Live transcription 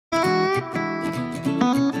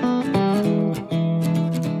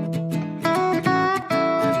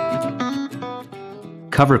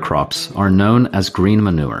Cover crops are known as green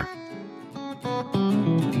manure.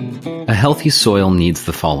 A healthy soil needs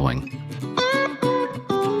the following.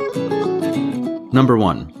 Number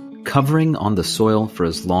 1. Covering on the soil for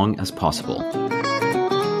as long as possible.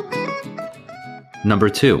 Number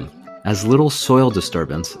 2. As little soil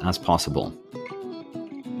disturbance as possible.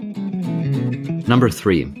 Number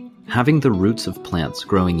 3. Having the roots of plants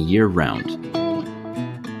growing year-round.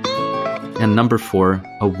 And number 4.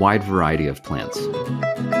 A wide variety of plants.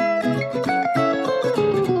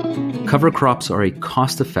 Cover crops are a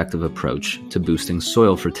cost-effective approach to boosting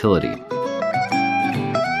soil fertility.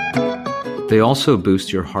 They also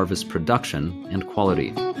boost your harvest production and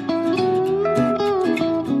quality.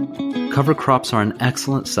 Cover crops are an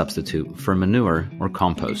excellent substitute for manure or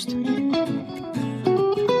compost.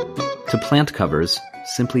 To plant covers,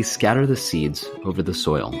 simply scatter the seeds over the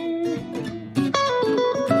soil.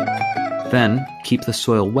 Then, keep the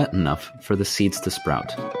soil wet enough for the seeds to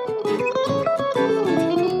sprout.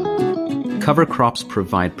 Cover crops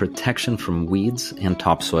provide protection from weeds and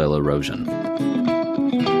topsoil erosion.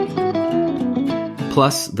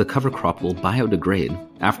 Plus, the cover crop will biodegrade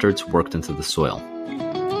after it's worked into the soil.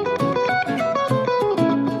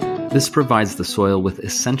 This provides the soil with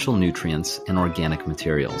essential nutrients and organic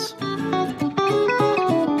materials.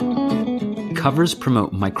 Covers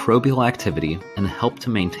promote microbial activity and help to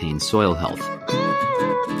maintain soil health.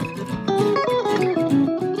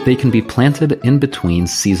 They can be planted in between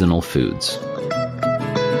seasonal foods,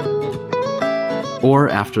 or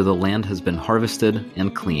after the land has been harvested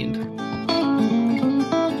and cleaned.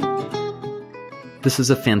 This is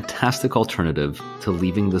a fantastic alternative to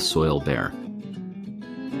leaving the soil bare.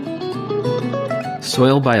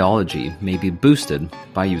 Soil biology may be boosted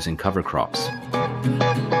by using cover crops.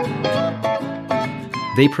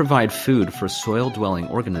 They provide food for soil-dwelling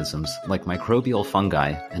organisms like microbial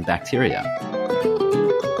fungi and bacteria.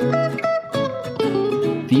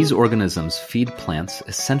 These organisms feed plants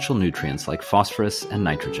essential nutrients like phosphorus and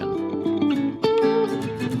nitrogen.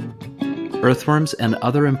 Earthworms and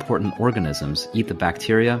other important organisms eat the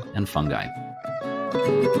bacteria and fungi.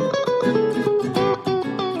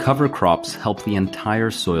 Cover crops help the entire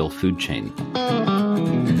soil food chain.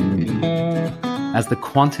 As the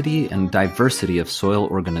quantity and diversity of soil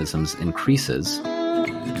organisms increases,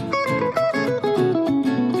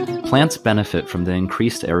 plants benefit from the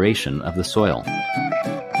increased aeration of the soil.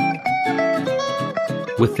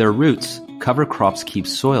 With their roots, cover crops keep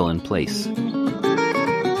soil in place.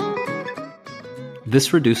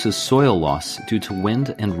 This reduces soil loss due to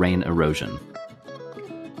wind and rain erosion.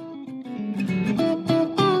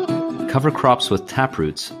 Cover crops with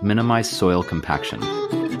taproots minimize soil compaction.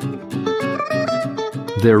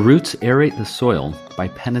 Their roots aerate the soil by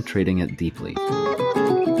penetrating it deeply.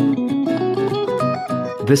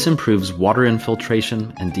 This improves water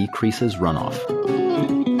infiltration and decreases runoff.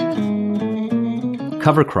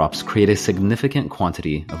 Cover crops create a significant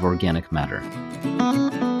quantity of organic matter.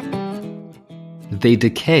 They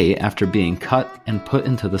decay after being cut and put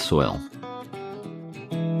into the soil.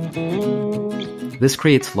 This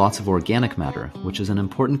creates lots of organic matter, which is an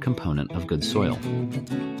important component of good soil.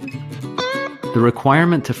 The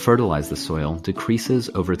requirement to fertilize the soil decreases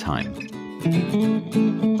over time.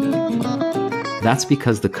 That's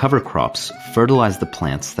because the cover crops fertilize the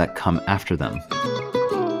plants that come after them.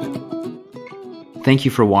 Thank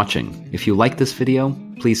you for watching. If you like this video,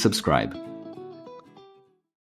 please subscribe.